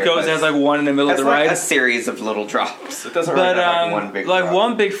Coaster. Wood Coaster has like one in the middle of the ride. A series of little drops. It doesn't really have one big drop.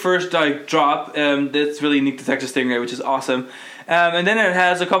 One big first drop. That's really unique to Texas Stingray, which is awesome. And then it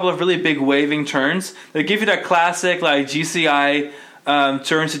has a couple of really big waving turns that give you that classic like GCI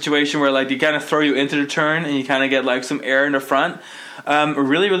turn situation where like they kind of throw you into the turn and you kind of get like some air in the front.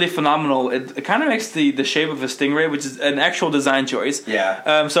 Really, really phenomenal. It kind of makes the shape of a Stingray, which is an actual design choice.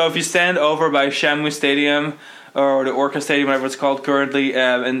 Yeah. So if you stand over by Shamu Stadium or the Orca Stadium, whatever it's called currently,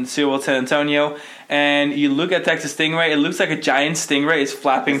 in SeaWorld San Antonio, and you look at Texas Stingray, it looks like a giant stingray is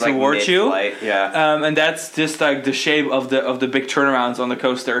flapping towards you. Yeah. And that's just like the shape of the big turnarounds on the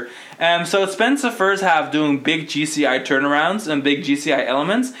coaster. So it spends the first half doing big GCI turnarounds and big GCI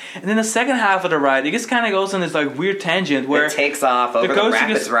elements, and then the second half of the ride, it just kind of goes on this like weird tangent where it takes off over the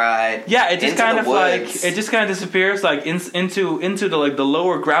rapids ride. Yeah, it just kind of disappears like into the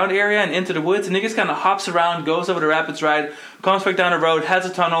lower ground area and into the woods, and it just kind of hops around, goes over the rapids ride, comes back down the road, has a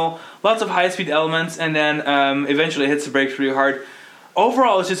tunnel, lots of high speed elements, and then eventually hits the brakes pretty hard.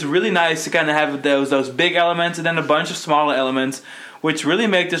 Overall, it's just really nice to kind of have those big elements and then a bunch of smaller elements, which really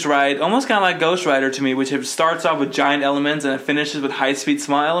make this ride almost kind of like Ghost Rider to me, which starts off with giant elements and it finishes with high-speed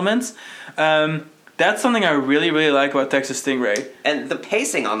small elements. That's something I really, really like about Texas Stingray. And the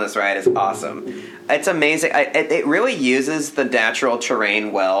pacing on this ride is awesome. It's amazing. It really uses the natural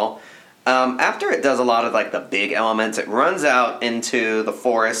terrain well. After it does a lot of like the big elements, it runs out into the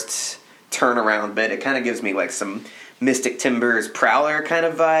forest turnaround bit. It kind of gives me like some Mystic Timbers Prowler kind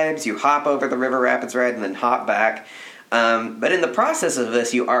of vibes. You hop over the River Rapids ride and then hop back. But in the process of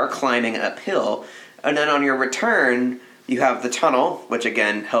this, you are climbing uphill, and then on your return, you have the tunnel, which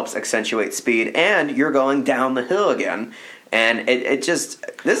again helps accentuate speed, and you're going down the hill again. And it just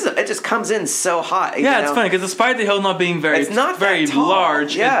comes in so hot. Yeah, it's funny because despite the hill not being very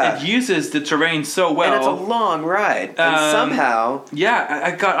large, it uses the terrain so well. And it's a long ride. And somehow,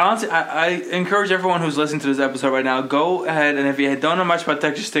 I encourage everyone who's listening to this episode right now, go ahead and if you don't know much about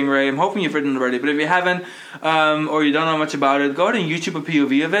Texas Stingray, I'm hoping you've ridden it already. But if you haven't, or you don't know much about it, go ahead and YouTube a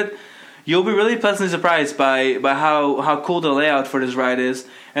POV of it. You'll be really pleasantly surprised by how cool the layout for this ride is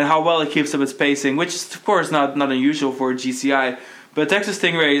and how well it keeps up its pacing, which is, of course, not unusual for a GCI. But Texas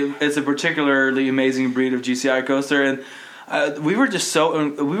Stingray is a particularly amazing breed of GCI coaster, and we were just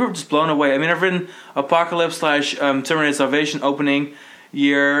blown away. I mean, I've ridden Apocalypse / Terminator Salvation opening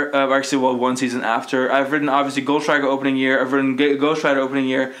year, one season after. I've ridden, obviously, Ghost Rider opening year. I've ridden Ghost Rider opening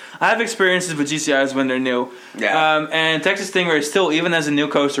year. I have experiences with GCIs when they're new. Yeah. And Texas Stingray still, even as a new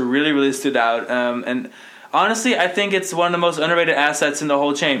coaster, really, really stood out. And honestly, I think it's one of the most underrated assets in the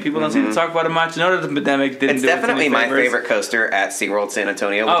whole chain. People don't seem to talk about it much. I know that the pandemic didn't it's do it. It's definitely my favorite coaster at SeaWorld San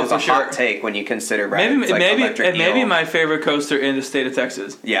Antonio, which is a hot take when you consider rides maybe my favorite coaster in the state of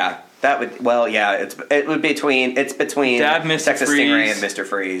Texas. Yeah. That would it's between Dab, Texas Freeze. Stingray and Mr.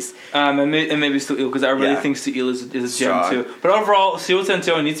 Freeze, and maybe Steel Eel, because I really think Steel Eel is a gem too. But overall, SeaWorld San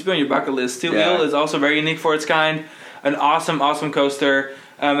Antonio needs to be on your bucket list. Steel Eel is also very unique for its kind, an awesome coaster.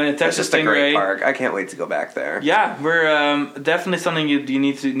 And a Texas Stingray, a great Stingray park. I can't wait to go back there. Yeah, we're definitely something you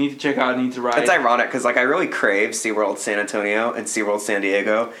need to check out and need to ride. It's ironic because I really crave SeaWorld San Antonio and SeaWorld San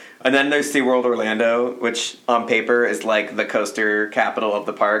Diego, and then there's SeaWorld Orlando, which on paper is like the coaster capital of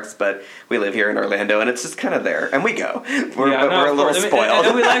the parks, but we live here in Orlando, and it's just kind of there, and we go. We're a little spoiled.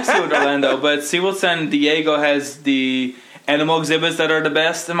 And we like SeaWorld Orlando, but SeaWorld San Diego has the animal exhibits that are the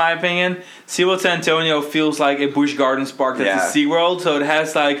best, in my opinion. SeaWorld San Antonio feels like a Busch Gardens park that's a SeaWorld, so it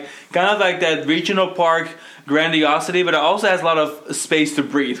has kind of that regional park grandiosity, but it also has a lot of space to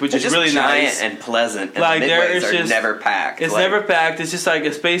breathe, which is really nice and pleasant. And the midways are never packed. It's never packed. It's just like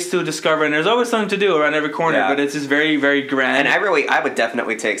a space to discover, and there's always something to do around every corner. But it's just very, very grand. And I would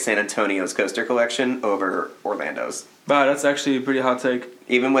definitely take San Antonio's coaster collection over Orlando's. Wow, that's actually a pretty hot take.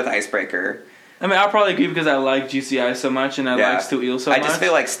 Even with Icebreaker. I mean, I'll probably agree because I like GCI so much and I like Steel Eel so much. I just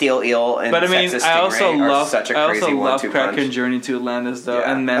feel like Steel Eel and Texas Stingray are such a crazy 1-2 punch. I also love Kraken Journey to Atlantis, though,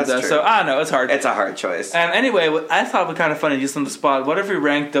 and Menda. That's true. So, I don't know, it's hard. It's a hard choice. Anyway, what I thought was kind of funny, just on the spot, what if we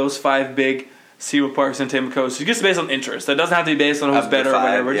ranked those 5 big SeaWorld Parks and Entertainment coasters, just based on interest? That doesn't have to be based on who's better or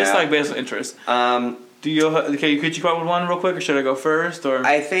whatever, just based on interest. Could you come up with one real quick, or should I go first? Or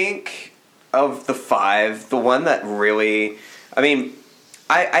I think of the 5, the one that really,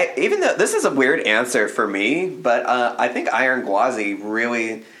 I even though this is a weird answer for me, but I think Iron Gwazi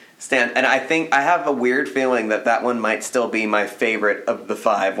really stands, and I think I have a weird feeling that one might still be my favorite of the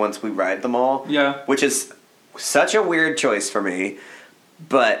 5 once we ride them all. Yeah, which is such a weird choice for me,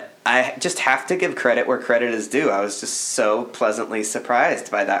 but I just have to give credit where credit is due. I was just so pleasantly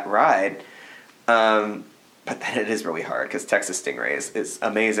surprised by that ride. But then it is really hard because Texas Stingray is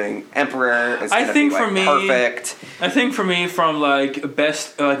amazing. Emperor is perfect. I think for me, from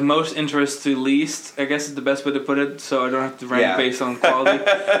most interest to least, I guess is the best way to put it, so I don't have to rank based on quality.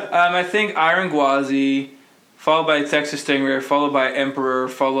 I think Iron Gwazi, followed by Texas Stingray, followed by Emperor,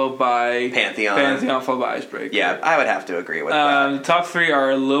 followed by Pantheon, followed by Icebreaker. Yeah, I would have to agree with that. The top 3 are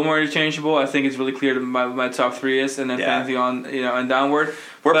a little more interchangeable. I think it's really clear my top 3 is, and then Pantheon, and downward.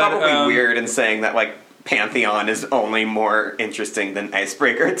 We're probably weird in saying that Pantheon is only more interesting than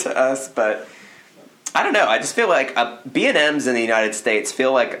Icebreaker to us, but I don't know. I just feel like B&Ms in the United States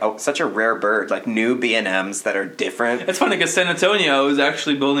feel like such a rare bird, like new B&Ms that are different. It's funny because San Antonio is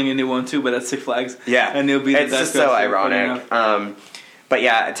actually building a new one too, but at Six Flags. Yeah, and it'll be it's just so ironic. But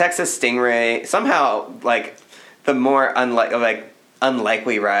yeah, Texas Stingray somehow the more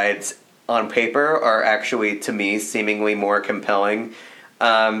unlikely rides on paper are actually, to me, seemingly more compelling.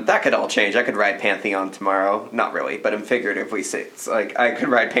 That could all change. I could ride Pantheon tomorrow. Not really, but in figuratively, it's I could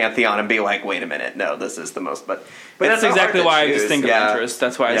ride Pantheon and be like, wait a minute, no, this is the most. But that's exactly why I just think of interest.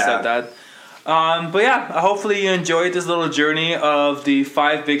 That's why I said that. But yeah, hopefully you enjoyed this little journey of the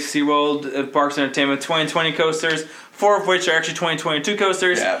 5 big SeaWorld Parks and Entertainment 2020 coasters, 4 of which are actually 2022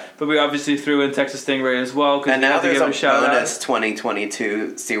 coasters. Yeah. But we obviously threw in Texas Stingray as well. And now there's a bonus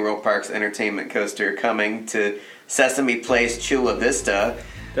 2022 SeaWorld Parks Entertainment coaster coming to Sesame Place Chula Vista.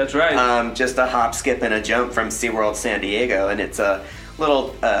 That's right. Just a hop, skip, and a jump from SeaWorld San Diego, and it's a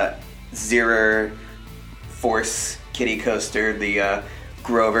little Zero Force kiddie coaster, the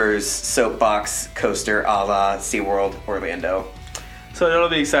Grover's Soapbox coaster a la SeaWorld Orlando. So that'll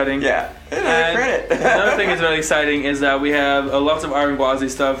be exciting. Yeah. And another thing that's really exciting is that we have lots of Iron Gwazi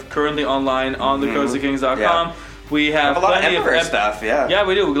stuff currently online on thecoasterkings.com. We have a lot of plenty Emperor stuff, yeah. Yeah,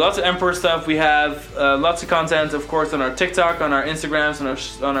 we do. Lots of Emperor stuff. We have lots of content, of course, on our TikTok, on our Instagrams,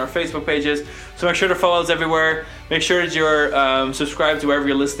 on our Facebook pages. So make sure to follow us everywhere. Make sure that you're subscribed to wherever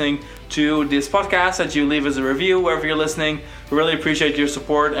you're listening to this podcast, that you leave us a review wherever you're listening. We really appreciate your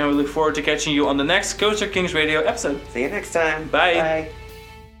support, and we look forward to catching you on the next Coaster Kings Radio episode. See you next time. Bye. Bye.